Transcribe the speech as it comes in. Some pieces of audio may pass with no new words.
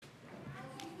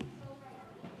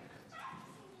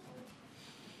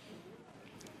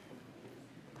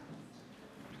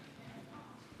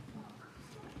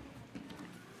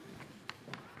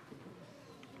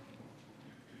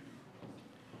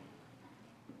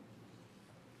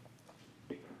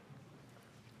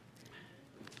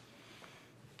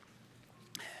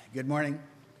Good morning.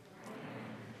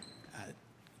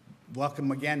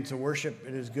 Welcome again to worship.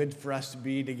 It is good for us to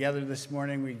be together this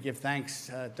morning. We give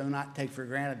thanks. Do not take for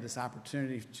granted this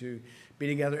opportunity to be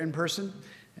together in person,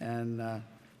 and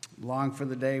long for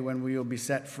the day when we will be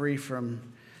set free from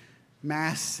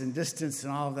mass and distance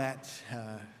and all of that,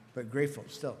 but grateful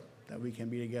still that we can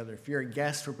be together. If you're a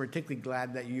guest, we're particularly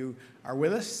glad that you are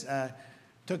with us.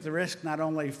 Took the risk not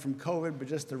only from COVID, but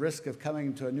just the risk of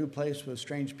coming to a new place with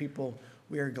strange people.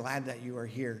 We are glad that you are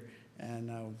here,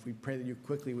 and we pray that you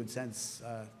quickly would sense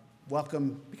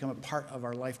welcome, become a part of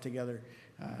our life together,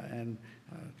 and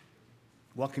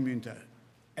welcome you into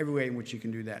every way in which you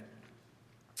can do that.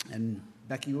 And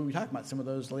Becky, we'll be talking about some of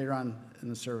those later on in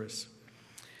the service.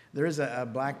 There is a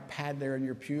black pad there in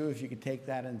your pew. If you could take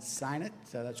that and sign it.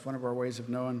 That's one of our ways of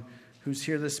knowing who's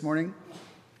here this morning.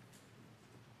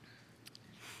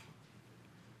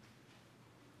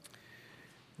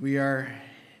 We are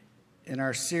in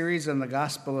our series on the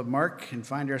Gospel of Mark and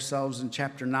find ourselves in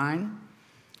chapter 9.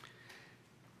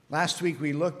 Last week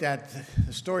we looked at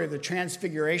the story of the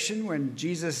Transfiguration when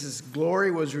Jesus' glory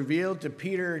was revealed to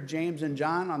Peter, James, and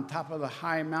John on top of the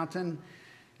high mountain,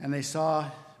 and they saw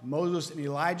Moses and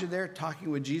Elijah there talking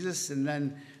with Jesus, and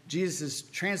then Jesus is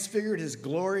transfigured, his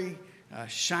glory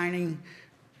shining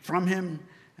from him,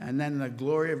 and then the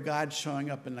glory of God showing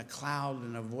up in the cloud,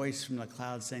 and a voice from the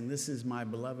cloud saying, "This is my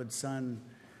beloved Son.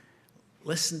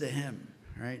 Listen to him,"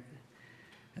 right?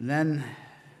 And then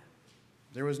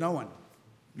there was no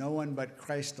one but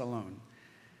Christ alone.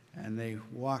 And they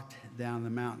walked down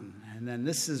the mountain. And then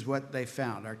this is what they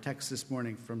found. Our text this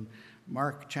morning from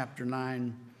Mark chapter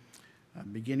 9,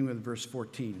 beginning with verse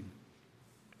 14.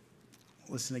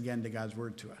 Listen again to God's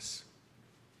word to us.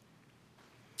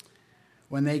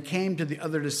 When they came to the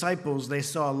other disciples, they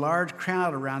saw a large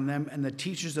crowd around them and the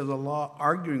teachers of the law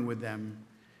arguing with them.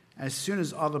 As soon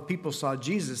as all the people saw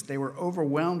Jesus, they were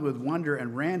overwhelmed with wonder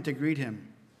and ran to greet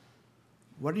him.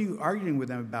 "What are you arguing with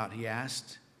them about?" he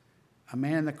asked. A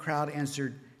man in the crowd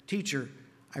answered, "Teacher,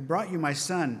 I brought you my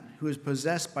son, who is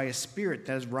possessed by a spirit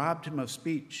that has robbed him of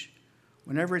speech.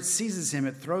 Whenever it seizes him,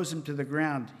 it throws him to the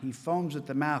ground. He foams at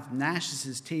the mouth, gnashes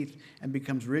his teeth, and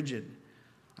becomes rigid.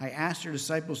 I asked your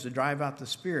disciples to drive out the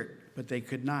spirit, but they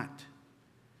could not."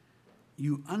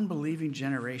 "You unbelieving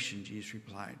generation," Jesus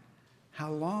replied,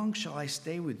 "how long shall I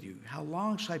stay with you? How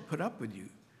long shall I put up with you?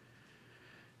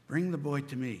 Bring the boy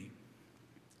to me."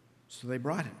 So they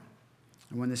brought him.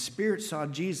 And when the spirit saw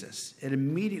Jesus, it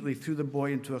immediately threw the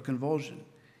boy into a convulsion.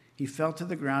 He fell to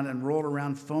the ground and rolled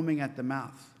around, foaming at the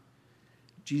mouth.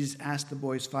 Jesus asked the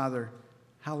boy's father,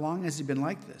 "How long has he been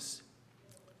like this?"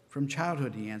 "From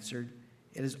childhood," he answered.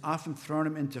 "It has often thrown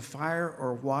him into fire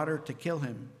or water to kill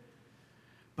him.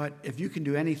 But if you can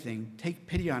do anything, take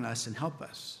pity on us and help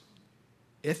us."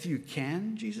 "If you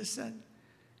can," Jesus said,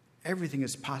 "everything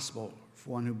is possible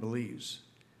for one who believes."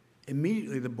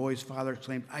 Immediately the boy's father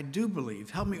exclaimed, "I do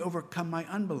believe. Help me overcome my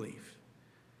unbelief."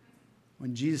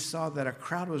 When Jesus saw that a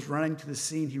crowd was running to the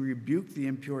scene, he rebuked the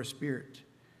impure spirit.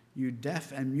 "You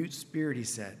deaf and mute spirit," he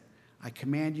said, "I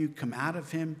command you, come out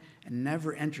of him and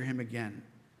never enter him again."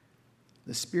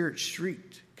 The spirit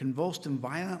shrieked, convulsed him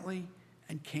violently,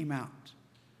 and came out.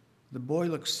 The boy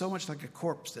looked so much like a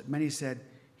corpse that many said,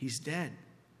 "He's dead."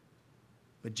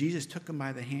 But Jesus took him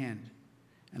by the hand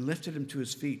and lifted him to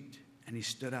his feet, and he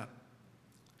stood up.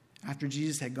 After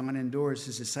Jesus had gone indoors,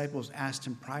 his disciples asked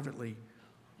him privately,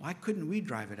 "Why couldn't we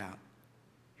drive it out?"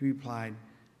 He replied,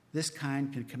 "This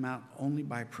kind can come out only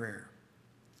by prayer."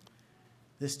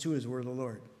 This too is the word of the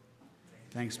Lord.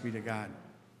 Thanks be to God.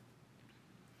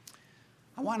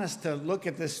 I want us to look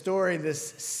at this story, this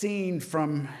scene,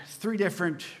 from three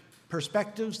different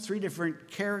perspectives, three different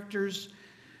characters,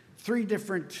 three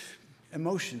different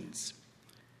emotions.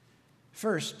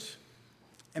 First,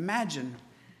 imagine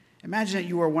that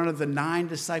you are one of the 9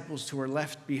 disciples who are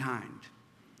left behind,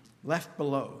 left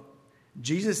below.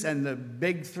 Jesus and the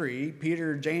big 3,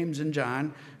 Peter, James, and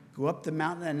John, go up the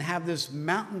mountain and have this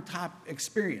mountaintop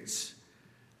experience.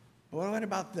 But what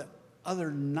about the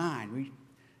other 9?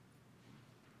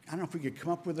 I don't know if we could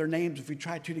come up with their names if we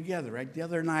tried to together, right? The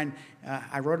other 9,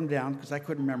 I wrote them down because I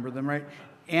couldn't remember them, right?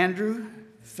 Andrew,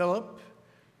 Philip,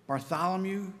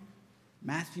 Bartholomew,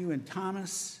 Matthew, and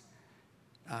Thomas.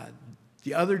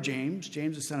 The other James,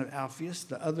 James the son of Alphaeus.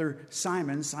 The other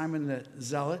Simon, Simon the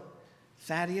Zealot.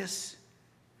 Thaddeus,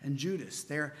 and Judas.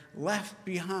 They're left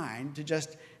behind to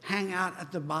just hang out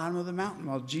at the bottom of the mountain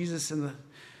while Jesus and the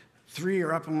 3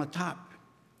 are up on the top.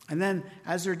 And then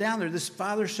as they're down there, this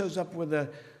father shows up with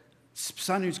a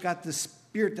son who's got this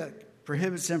spirit that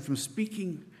prohibits him from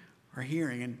speaking or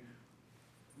hearing. And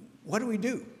what do we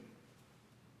do?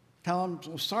 Tell him,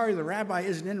 well, sorry, the rabbi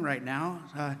isn't in right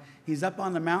now. He's up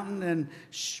on the mountain, and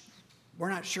we're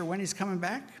not sure when he's coming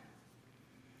back.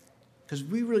 Because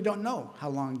we really don't know how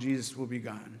long Jesus will be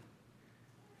gone.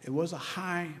 It was a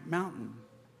high mountain.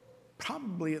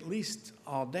 Probably at least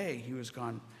all day he was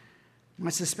gone. My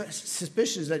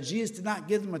suspicion is that Jesus did not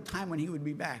give them a time when he would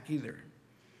be back either.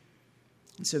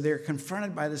 And so they're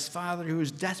confronted by this father who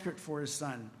is desperate for his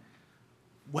son.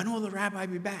 When will the rabbi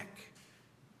be back?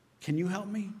 Can you help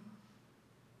me?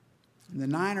 And the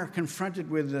 9 are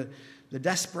confronted with the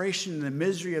desperation and the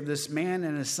misery of this man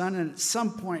and his son. And at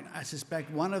some point, I suspect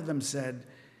one of them said,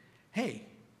 hey,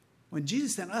 when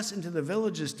Jesus sent us into the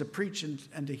villages to preach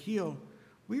and to heal,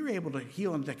 we were able to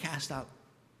heal and to cast out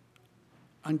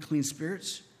unclean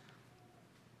spirits.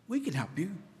 We can help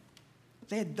you.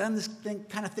 They had done this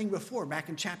kind of thing before, back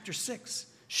in chapter 6.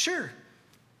 Sure,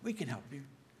 we can help you.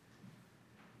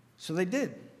 So they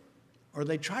did, or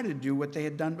they tried to do what they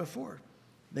had done before.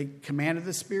 They commanded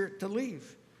the spirit to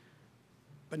leave,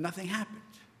 but nothing happened.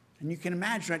 And you can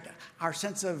imagine, right, our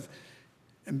sense of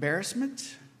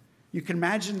embarrassment. You can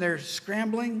imagine their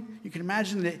scrambling. You can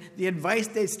imagine the advice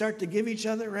they'd start to give each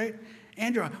other, right?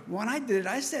 Andrew, when I did it,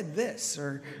 I said this,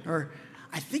 or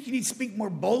I think you need to speak more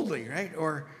boldly, right?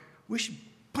 Or we should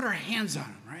put our hands on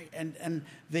him, right? And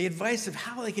the advice of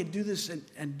how they could do this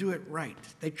and do it right.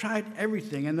 They tried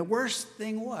everything. And the worst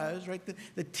thing was, right,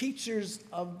 the teachers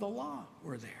of the law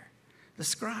were there, the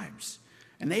scribes.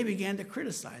 And they began to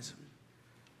criticize him.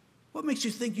 What makes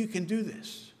you think you can do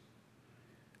this?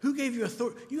 Who gave you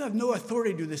authority? You have no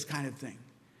authority to do this kind of thing.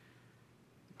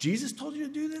 Jesus told you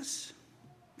to do this,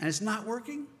 and it's not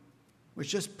working, which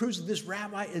just proves that this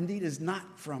rabbi indeed is not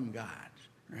from God,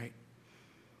 right?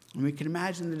 And we can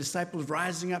imagine the disciples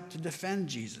rising up to defend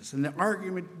Jesus, and the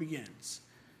argument begins.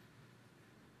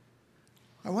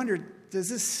 I wonder, does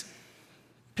this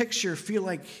picture feel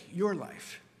like your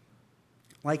life,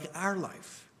 like our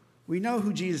life? We know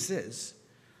who Jesus is.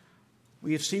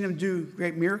 We have seen him do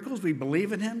great miracles. We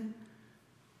believe in him.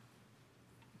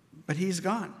 But he's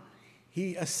gone.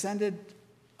 He ascended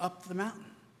up the mountain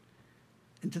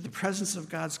into the presence of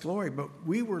God's glory. But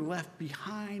we were left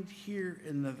behind here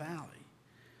in the valley,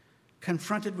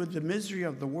 confronted with the misery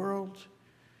of the world,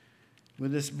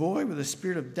 with this boy with a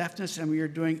spirit of deafness, and we are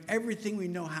doing everything we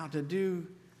know how to do,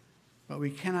 but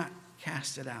we cannot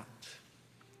cast it out.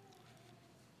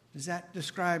 Does that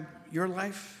describe your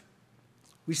life?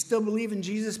 We still believe in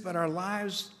Jesus, but our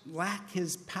lives lack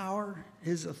his power,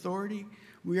 his authority.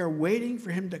 We are waiting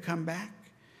for him to come back,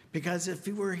 because if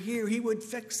he were here, he would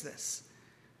fix this.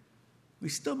 We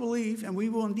still believe, and we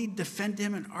will indeed defend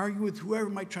him and argue with whoever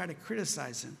might try to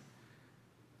criticize him.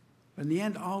 But in the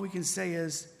end, all we can say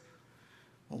is,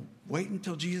 well, wait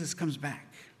until Jesus comes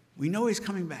back. We know he's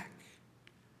coming back.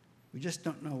 We just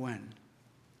don't know when.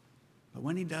 But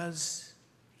when he does,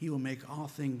 he will make all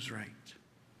things right.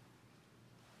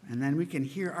 And then we can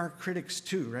hear our critics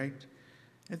too, right?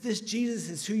 If this Jesus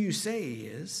is who you say he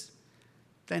is,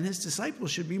 then his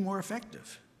disciples should be more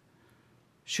effective.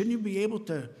 Shouldn't you be able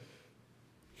to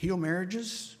heal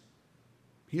marriages,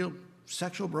 heal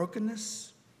sexual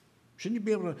brokenness? Shouldn't you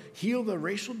be able to heal the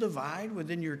racial divide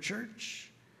within your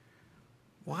church?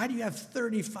 Why do you have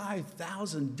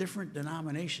 35,000 different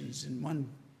denominations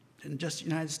in just the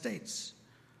United States?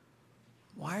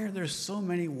 Why are there so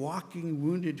many walking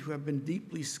wounded who have been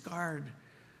deeply scarred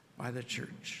by the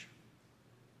church?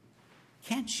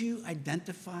 Can't you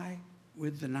identify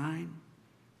with the 9?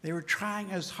 They were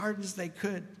trying as hard as they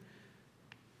could,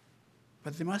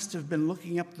 but they must have been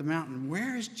looking up the mountain.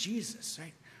 Where is Jesus,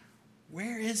 right?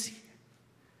 Where is he?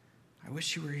 I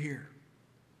wish he were here.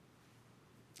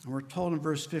 And we're told in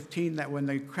verse 15 that when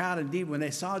the crowd, indeed, when they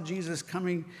saw Jesus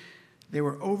coming, they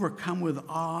were overcome with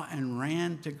awe and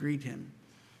ran to greet him.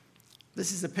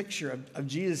 This is a picture of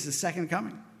Jesus' second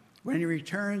coming. When he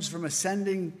returns from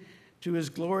ascending to his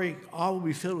glory, all will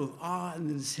be filled with awe, and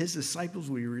his disciples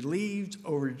will be relieved,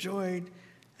 overjoyed,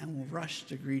 and will rush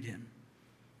to greet him.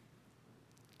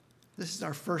 This is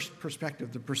our first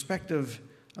perspective, the perspective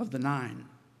of the 9.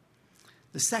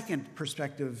 The second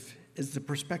perspective is the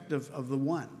perspective of the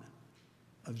one,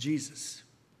 of Jesus.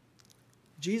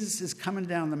 Jesus is coming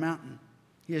down the mountain.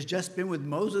 He has just been with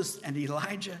Moses and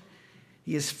Elijah.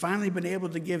 He has finally been able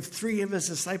to give 3 of his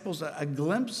disciples a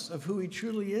glimpse of who he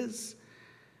truly is,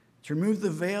 to remove the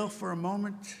veil for a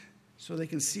moment so they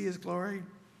can see his glory.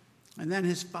 And then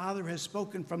his Father has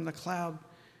spoken from the cloud,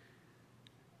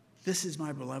 "This is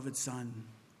my beloved Son.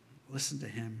 Listen to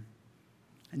him."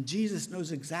 And Jesus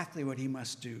knows exactly what he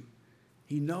must do.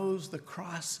 He knows the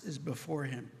cross is before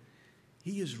him.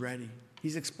 He is ready.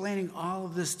 He's explaining all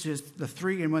of this to the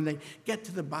three, and when they get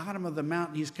to the bottom of the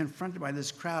mountain, he's confronted by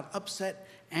this crowd, upset,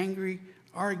 angry,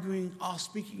 arguing, all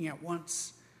speaking at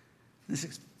once.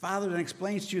 This father then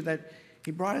explains to you that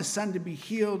he brought his son to be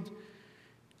healed,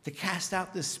 to cast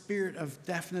out the spirit of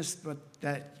deafness, but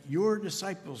that your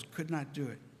disciples could not do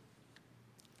it.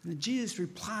 And Jesus'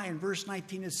 reply in verse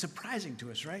 19 is surprising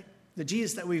to us, right? The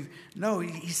Jesus that we know,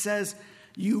 he says,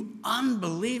 "You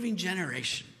unbelieving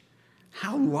generation,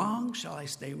 how long shall I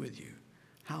stay with you?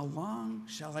 How long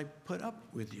shall I put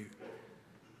up with you?"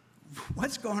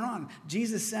 What's going on?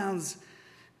 Jesus sounds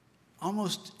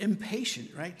almost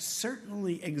impatient, right?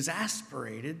 Certainly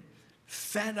exasperated,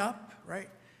 fed up, right?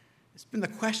 It's been the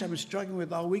question I've been struggling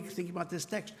with all week thinking about this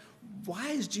text. Why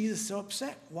is Jesus so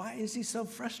upset? Why is he so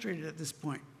frustrated at this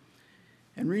point?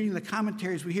 And reading the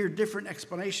commentaries, we hear different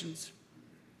explanations.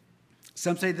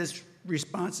 Some say this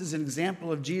response is an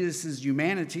example of Jesus'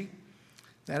 humanity,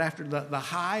 that after the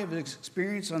high of his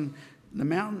experience on the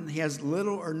mountain, he has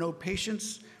little or no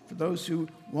patience for those who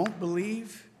won't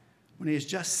believe when he has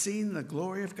just seen the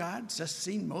glory of God, just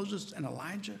seen Moses and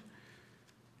Elijah.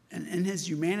 And in his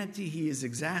humanity, he is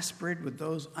exasperated with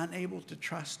those unable to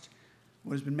trust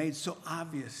what has been made so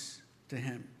obvious to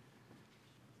him.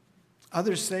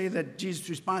 Others say that Jesus'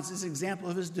 response is an example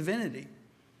of his divinity.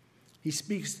 He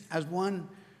speaks as one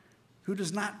who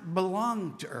does not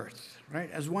belong to earth, right?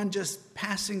 As one just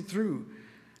passing through.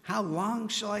 How long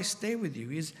shall I stay with you?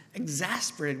 He's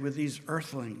exasperated with these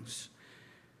earthlings.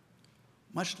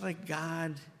 Much like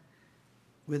God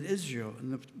with Israel in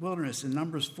the wilderness in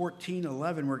Numbers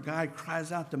 14:11, where God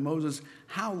cries out to Moses,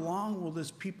 "How long will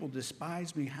this people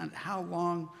despise me? How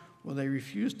long will they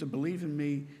refuse to believe in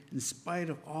me in spite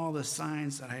of all the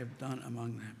signs that I have done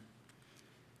among them?"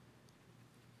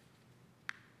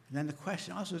 And then the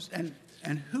question also is,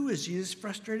 and who is Jesus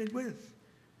frustrated with?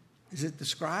 Is it the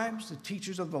scribes, the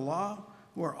teachers of the law,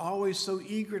 who are always so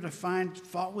eager to find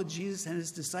fault with Jesus and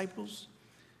his disciples?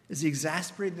 Is he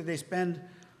exasperated that they spend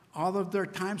all of their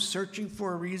time searching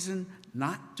for a reason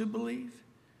not to believe?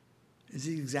 Is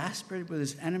he exasperated with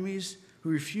his enemies who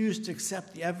refuse to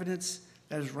accept the evidence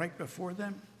that is right before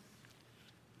them?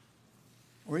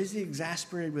 Or is he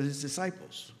exasperated with his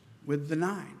disciples, with the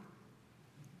 9?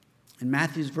 In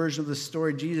Matthew's version of the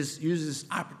story, Jesus uses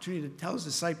this opportunity to tell his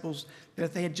disciples that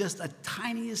if they had just a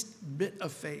tiniest bit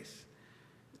of faith,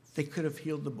 they could have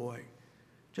healed the boy.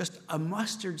 Just a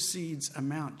mustard seed's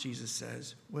amount, Jesus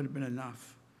says, would have been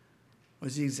enough.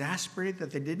 Was he exasperated that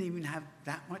they didn't even have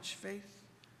that much faith?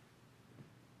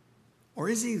 Or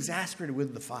is he exasperated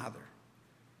with the Father?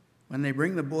 When they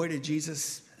bring the boy to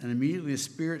Jesus, and immediately the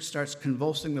Spirit starts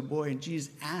convulsing the boy, and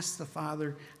Jesus asks the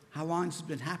Father how long this has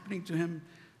been happening to him,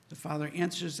 the Father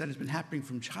answers that it's been happening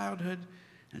from childhood,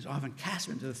 and is often cast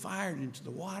into the fire and into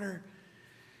the water.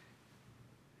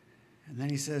 And then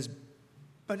he says,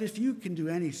 "But if you can do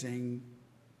anything,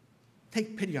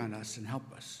 take pity on us and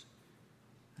help us."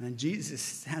 And then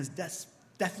Jesus has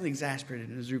definitely exasperated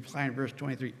in his reply in verse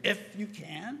 23, "If you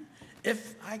can,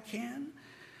 if I can,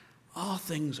 all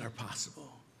things are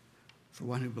possible for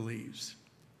one who believes."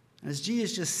 And is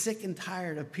Jesus just sick and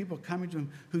tired of people coming to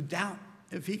him who doubt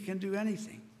if he can do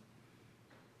anything?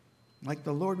 Like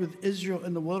the Lord with Israel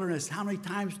in the wilderness, how many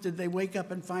times did they wake up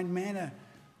and find manna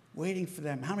waiting for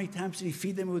them? How many times did he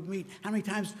feed them with meat? How many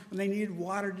times when they needed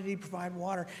water did he provide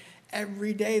water?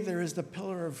 Every day there is the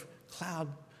pillar of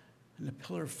cloud and the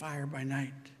pillar of fire by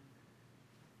night.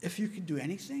 If you can do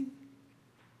anything,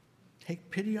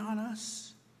 take pity on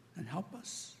us and help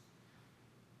us.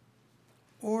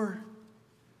 Or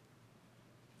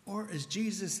is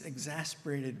Jesus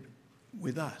exasperated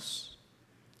with us?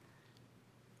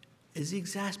 Is he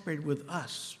exasperated with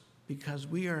us because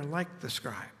we are like the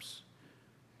scribes?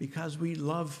 Because we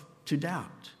love to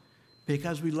doubt?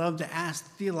 Because we love to ask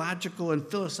theological and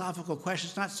philosophical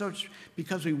questions, not so much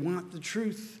because we want the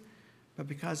truth, but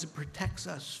because it protects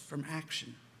us from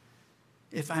action?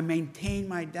 If I maintain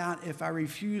my doubt, if I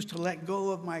refuse to let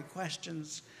go of my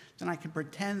questions, then I can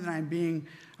pretend that I'm being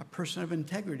a person of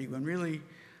integrity when really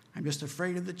I'm just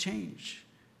afraid of the change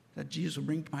that Jesus will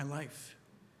bring to my life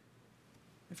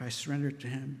if I surrender it to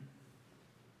him.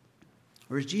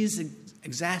 Or is Jesus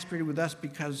exasperated with us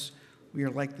because we are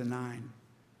like the 9?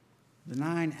 The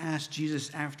 9 asked Jesus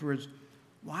afterwards,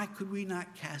 "Why could we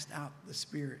not cast out the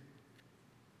spirit?"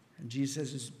 And Jesus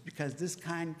says, "It's because this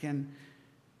kind can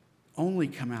only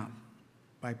come out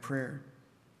by prayer."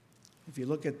 If you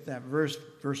look at that verse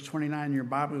 29 in your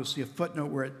Bible, you'll see a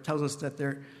footnote where it tells us that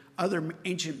there other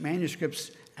ancient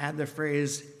manuscripts add the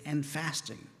phrase, "and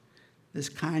fasting." This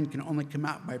kind can only come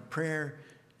out by prayer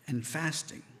and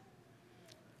fasting.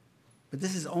 But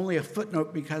this is only a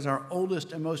footnote because our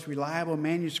oldest and most reliable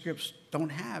manuscripts don't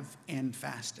have "and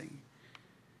fasting."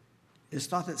 It's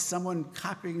thought that someone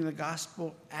copying the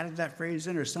gospel added that phrase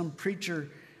in, or some preacher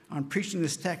on preaching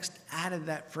this text added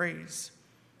that phrase.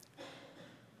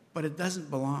 But it doesn't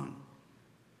belong.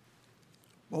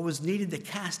 What was needed to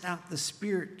cast out the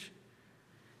spirit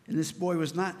in this boy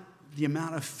was not the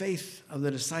amount of faith of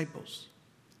the disciples.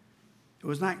 It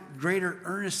was not greater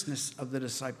earnestness of the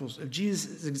disciples. If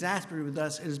Jesus is exasperated with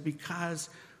us, it is because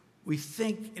we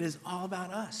think it is all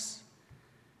about us.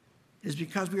 It is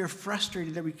because we are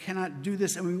frustrated that we cannot do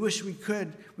this, and we wish we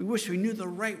could. We wish we knew the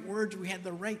right words, we had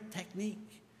the right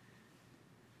technique.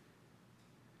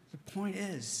 The point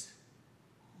is,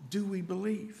 do we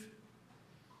believe?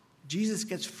 Jesus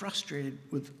gets frustrated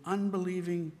with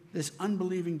this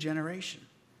unbelieving generation.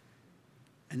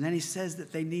 And then he says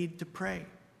that they need to pray.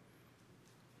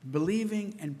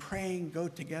 Believing and praying go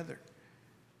together.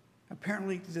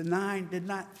 Apparently, the 9 did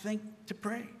not think to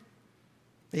pray.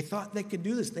 They thought they could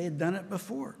do this. They had done it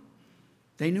before.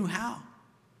 They knew how,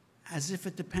 as if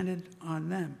it depended on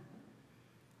them.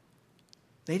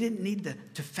 They didn't need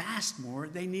to fast more.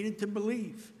 They needed to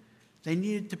believe. They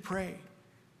needed to pray.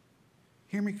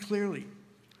 Hear me clearly.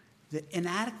 The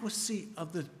inadequacy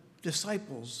of the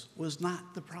disciples was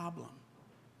not the problem.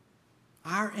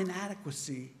 Our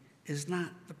inadequacy is not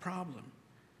the problem.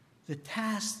 The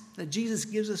tasks that Jesus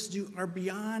gives us to do are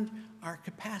beyond our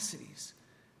capacities.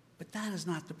 But that is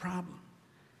not the problem.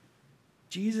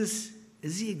 Jesus,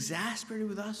 is he exasperated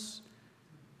with us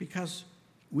because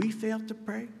we failed to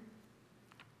pray?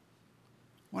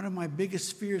 One of my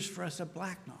biggest fears for us at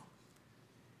Blacknall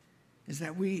is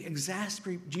that we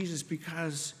exasperate Jesus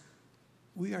because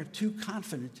we are too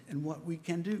confident in what we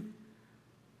can do,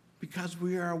 because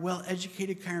we are a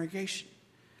well-educated congregation,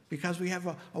 because we have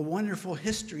a wonderful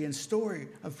history and story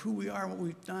of who we are and what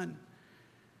we've done.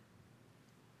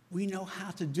 We know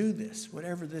how to do this,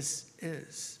 whatever this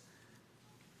is.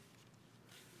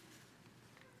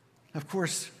 Of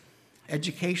course,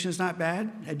 education is not bad.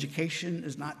 Education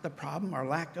is not the problem. Our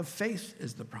lack of faith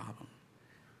is the problem.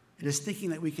 It is thinking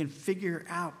that we can figure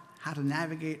out how to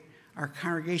navigate our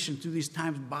congregation through these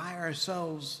times by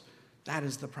ourselves. That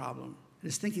is the problem. It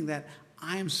is thinking that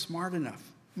I am smart enough,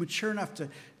 mature enough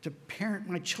to parent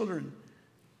my children.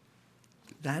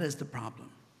 That is the problem.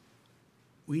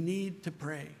 We need to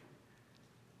pray.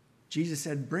 Jesus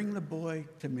said, bring the boy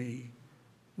to me.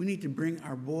 We need to bring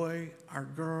our boy, our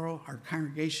girl, our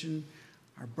congregation,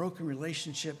 our broken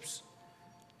relationships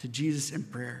to Jesus in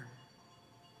prayer.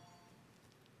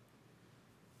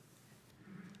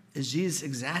 Is Jesus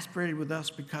exasperated with us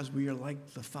because we are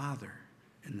like the Father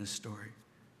in this story?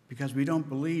 Because we don't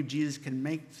believe Jesus can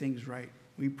make things right?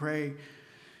 We pray,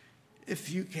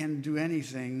 if you can do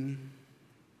anything,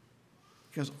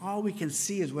 because all we can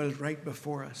see is what is right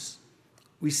before us.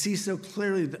 We see so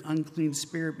clearly the unclean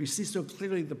spirit. We see so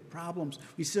clearly the problems.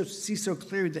 We see so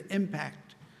clearly the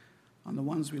impact on the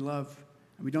ones we love.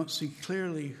 And we don't see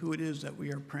clearly who it is that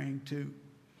we are praying to. And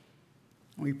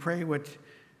we pray what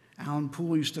Alan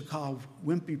Poole used to call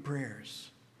wimpy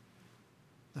prayers.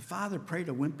 The Father prayed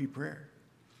a wimpy prayer.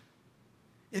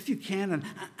 If you can, and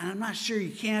I'm not sure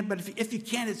you can, but if you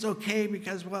can, it's okay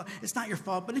because, well, it's not your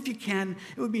fault. But if you can,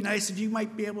 it would be nice if you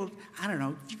might be able, I don't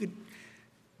know, if you could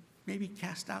maybe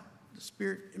cast out the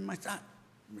spirit in my thought.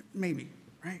 Maybe,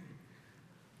 right?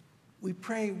 We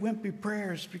pray wimpy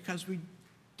prayers because we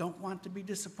don't want to be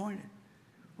disappointed,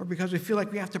 or because we feel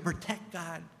like we have to protect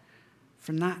God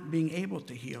for not being able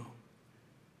to heal.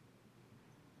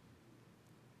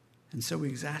 And so we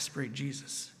exasperate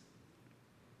Jesus.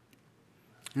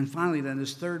 And finally, then,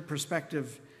 this third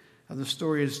perspective of the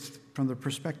story is from the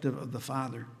perspective of the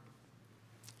Father.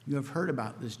 You have heard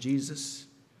about this Jesus.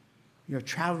 You have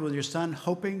traveled with your son,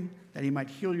 hoping that he might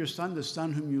heal your son, the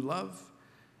son whom you love.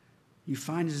 You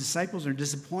find his disciples are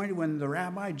disappointed when the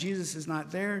rabbi, Jesus, is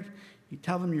not there. You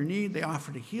tell them your need. They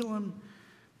offer to heal him,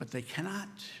 but they cannot.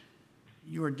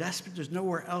 You are desperate. There's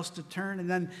nowhere else to turn. And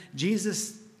then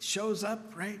Jesus shows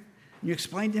up, right? You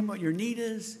explain to him what your need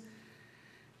is.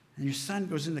 And your son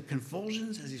goes into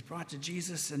convulsions as he's brought to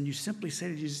Jesus. And you simply say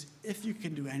to Jesus, if you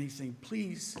can do anything,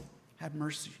 please have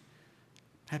mercy.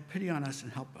 Have pity on us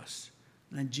and help us.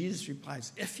 And then Jesus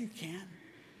replies, if you can,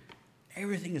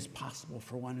 everything is possible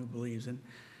for one who believes. And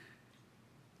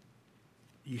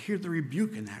you hear the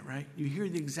rebuke in that, right? You hear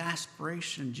the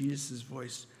exasperation in Jesus'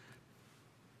 voice.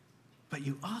 But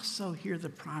you also hear the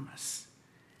promise.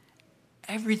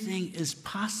 Everything is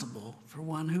possible for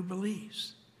one who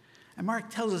believes. And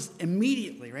Mark tells us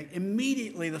immediately, right?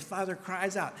 Immediately the father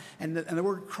cries out. And the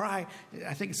word cry,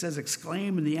 I think it says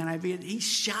exclaim in the NIV. He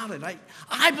shouted,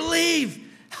 I believe,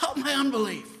 help my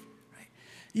unbelief. Right?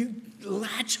 You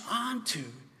latch on to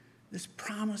this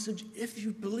promise of, if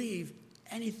you believe,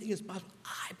 anything is possible.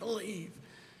 I believe,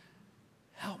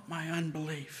 help my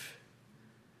unbelief.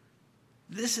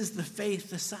 This is the faith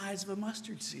the size of a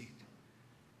mustard seed.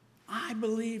 I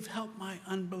believe, help my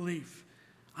unbelief.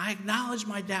 I acknowledge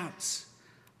my doubts.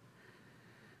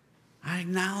 I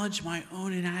acknowledge my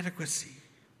own inadequacy.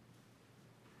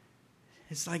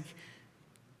 It's like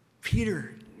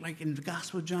Peter, like in the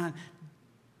Gospel of John,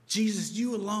 Jesus,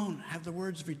 you alone have the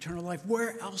words of eternal life.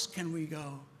 Where else can we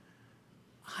go?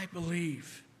 I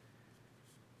believe.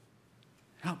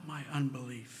 Help my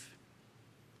unbelief.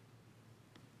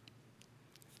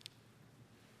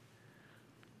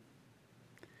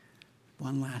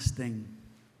 One last thing.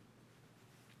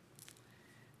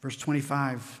 Verse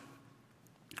 25,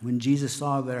 when Jesus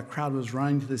saw that a crowd was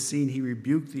running to the scene, he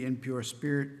rebuked the impure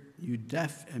spirit. You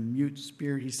deaf and mute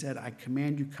spirit, he said, I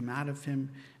command you, come out of him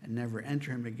and never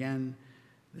enter him again.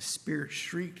 The spirit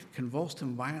shrieked, convulsed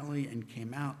him violently, and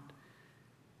came out.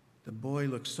 The boy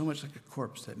looked so much like a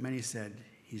corpse that many said,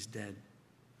 he's dead.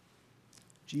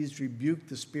 Jesus rebuked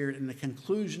the spirit, and the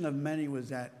conclusion of many was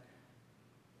that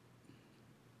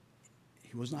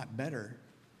he was not better.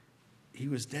 He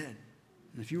was dead.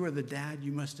 And if you were the dad,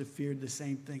 you must have feared the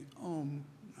same thing. Oh,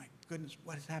 my goodness,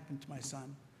 what has happened to my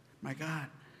son? My God.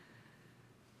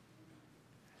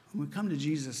 When we come to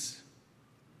Jesus,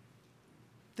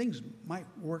 things might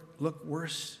look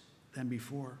worse than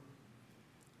before.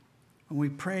 When we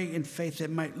pray in faith, it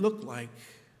might look like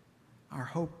our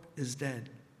hope is dead.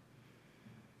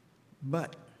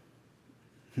 But,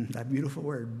 that beautiful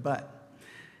word, but,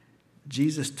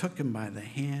 Jesus took him by the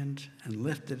hand and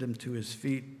lifted him to his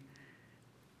feet,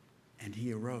 and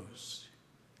he arose.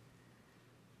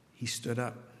 He stood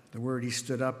up. The word he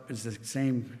stood up is the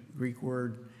same Greek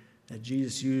word that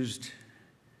Jesus used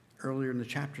earlier in the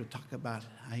chapter to talk about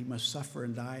how he must suffer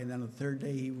and die, and then the third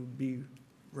day he would be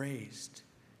raised.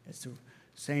 It's the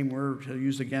same word he'll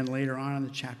use again later on in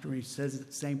the chapter when he says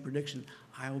the same prediction,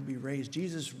 I will be raised.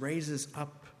 Jesus raises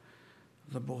up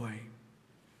the boy.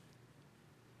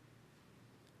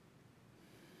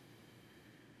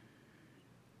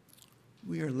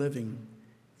 We are living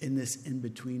in this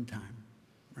in-between time,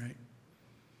 right?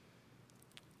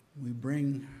 We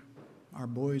bring our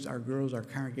boys, our girls, our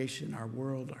congregation, our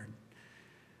world, our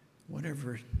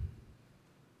whatever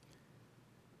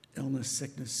illness,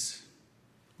 sickness,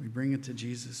 we bring it to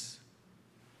Jesus.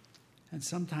 And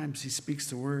sometimes he speaks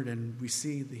the word and we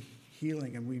see the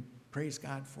healing and we praise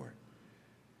God for it.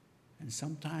 And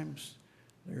sometimes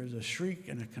there is a shriek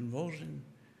and a convulsion,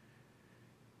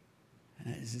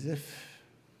 and it's as if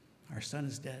our son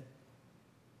is dead.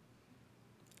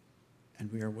 And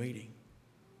we are waiting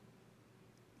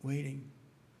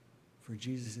for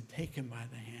Jesus to take him by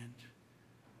the hand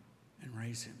and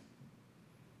raise him.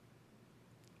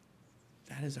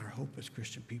 That is our hope as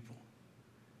Christian people.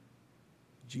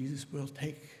 Jesus will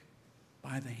take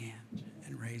by the hand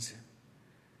and raise him.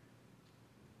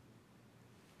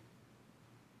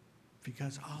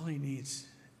 Because all he needs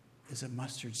is a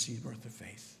mustard seed worth of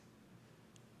faith.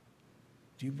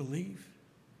 Do you believe?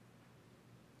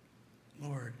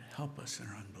 Lord, help us in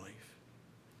our unbelief.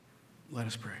 Let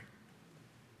us pray.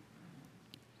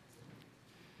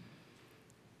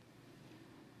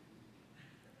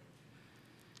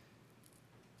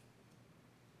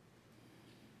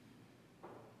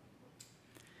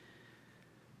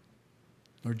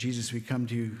 Lord Jesus, we come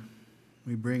to you.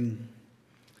 We bring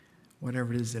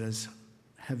whatever it is that is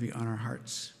heavy on our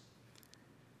hearts.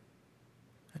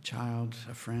 A child,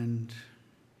 a friend,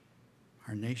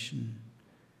 our nation,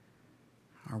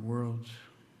 our world.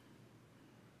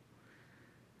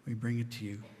 We bring it to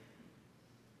you.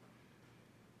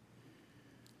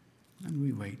 And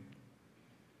we wait.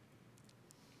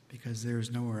 Because there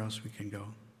is nowhere else we can go.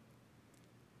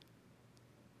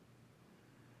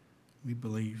 We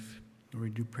believe. Lord, we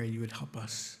do pray you would help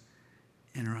us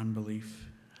in our unbelief.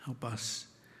 Help us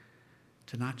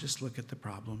to not just look at the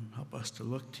problem. Help us to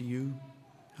look to you.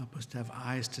 Help us to have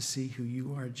eyes to see who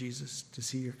you are, Jesus, to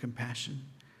see your compassion,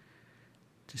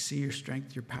 to see your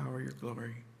strength, your power, your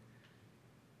glory.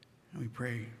 And we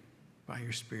pray by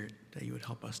your Spirit that you would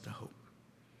help us to hope.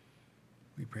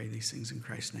 We pray these things in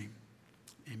Christ's name.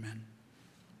 Amen.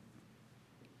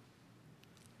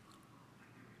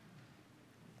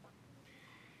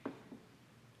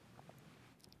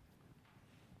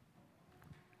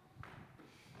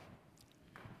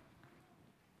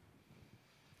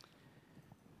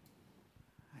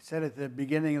 I said at the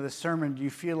beginning of the sermon, do you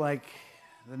feel like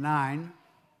the 9?